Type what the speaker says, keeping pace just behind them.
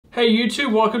Hey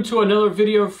YouTube, welcome to another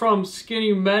video from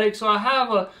SkinnyMedic. So I have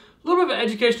a little bit of an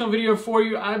educational video for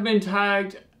you. I've been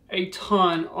tagged a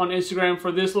ton on Instagram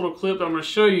for this little clip that I'm going to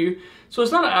show you. So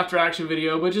it's not an after action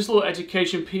video, but just a little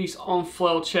education piece on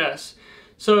flail chest.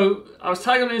 So I was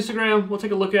tagged on Instagram. We'll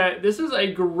take a look at it. This is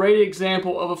a great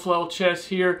example of a flail chest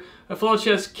here. A flail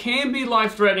chest can be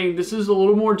life-threatening. This is a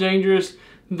little more dangerous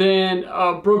than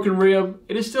a broken rib.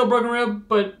 It is still a broken rib,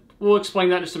 but we'll explain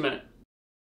that in just a minute.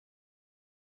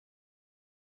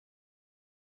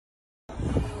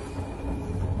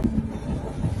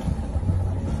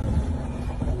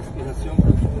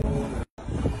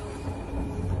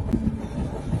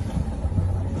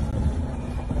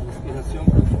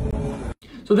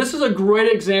 So this is a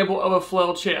great example of a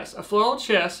flail chest. A flail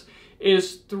chest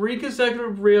is 3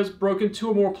 consecutive ribs broken 2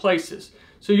 or more places.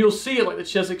 So you'll see it like the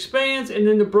chest expands and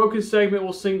then the broken segment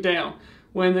will sink down.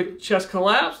 When the chest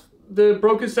collapses, the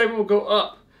broken segment will go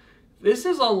up. This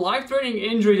is a life-threatening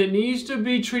injury that needs to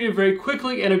be treated very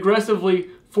quickly and aggressively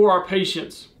for our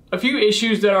patients. A few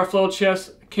issues that our flail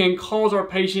chest can cause our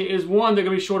patient is, one, they're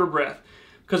going to be short of breath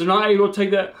because they're not able to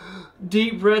take that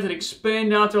deep breath and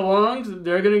expand out their lungs.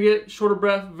 They're going to get short of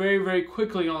breath very, very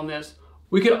quickly on this.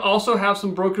 We could also have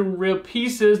some broken rib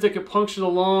pieces that could puncture the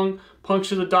lung,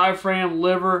 puncture the diaphragm,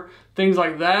 liver, things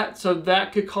like that. So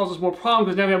that could cause us more problems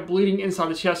because now we have bleeding inside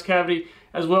the chest cavity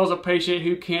as well as a patient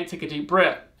who can't take a deep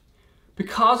breath.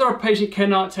 Because our patient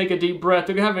cannot take a deep breath,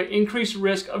 they're going to have an increased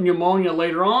risk of pneumonia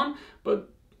later on, but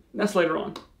that's later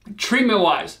on.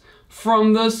 Treatment-wise,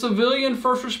 from the civilian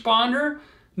first responder,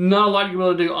 not a lot you're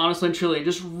able to do, honestly and truly.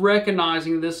 Just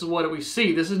recognizing this is what we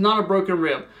see. This is not a broken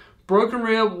rib. Broken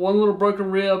rib, one little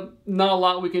broken rib, not a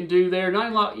lot we can do there.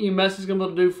 Not a lot EMS is going to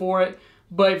be able to do for it.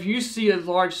 But if you see a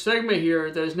large segment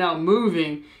here that is now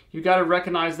moving, you got to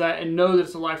recognize that and know that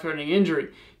it's a life-threatening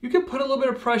injury. You can put a little bit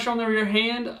of pressure on there with your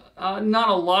hand, not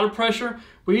a lot of pressure.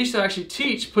 We used to actually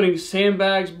teach putting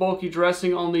sandbags, bulky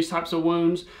dressing on these types of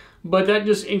wounds, but that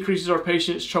just increases our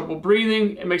patient's trouble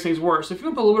breathing and makes things worse. If you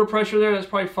want to put a little bit of pressure there, that's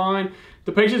probably fine.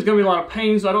 The patient's going to be in a lot of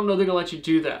pain, so I don't know they're going to let you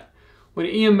do that. When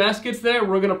EMS gets there,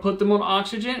 we're going to put them on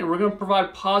oxygen and we're going to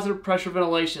provide positive pressure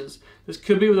ventilations. This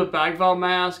could be with a bag valve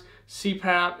mask,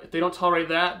 CPAP. If they don't tolerate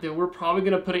that, then we're probably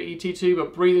going to put an ET tube, a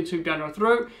breathing tube down their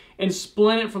throat, and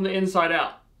splint it from the inside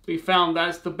out. We found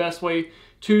that's the best way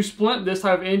to splint this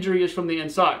type of injury is from the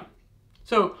inside.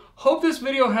 So hope this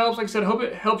video helps. Like I said, hope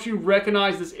it helps you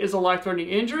recognize this is a life-threatening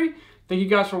injury. Thank you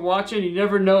guys for watching. You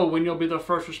never know when you'll be the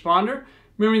first responder.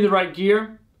 Remember the right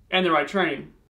gear and the right training.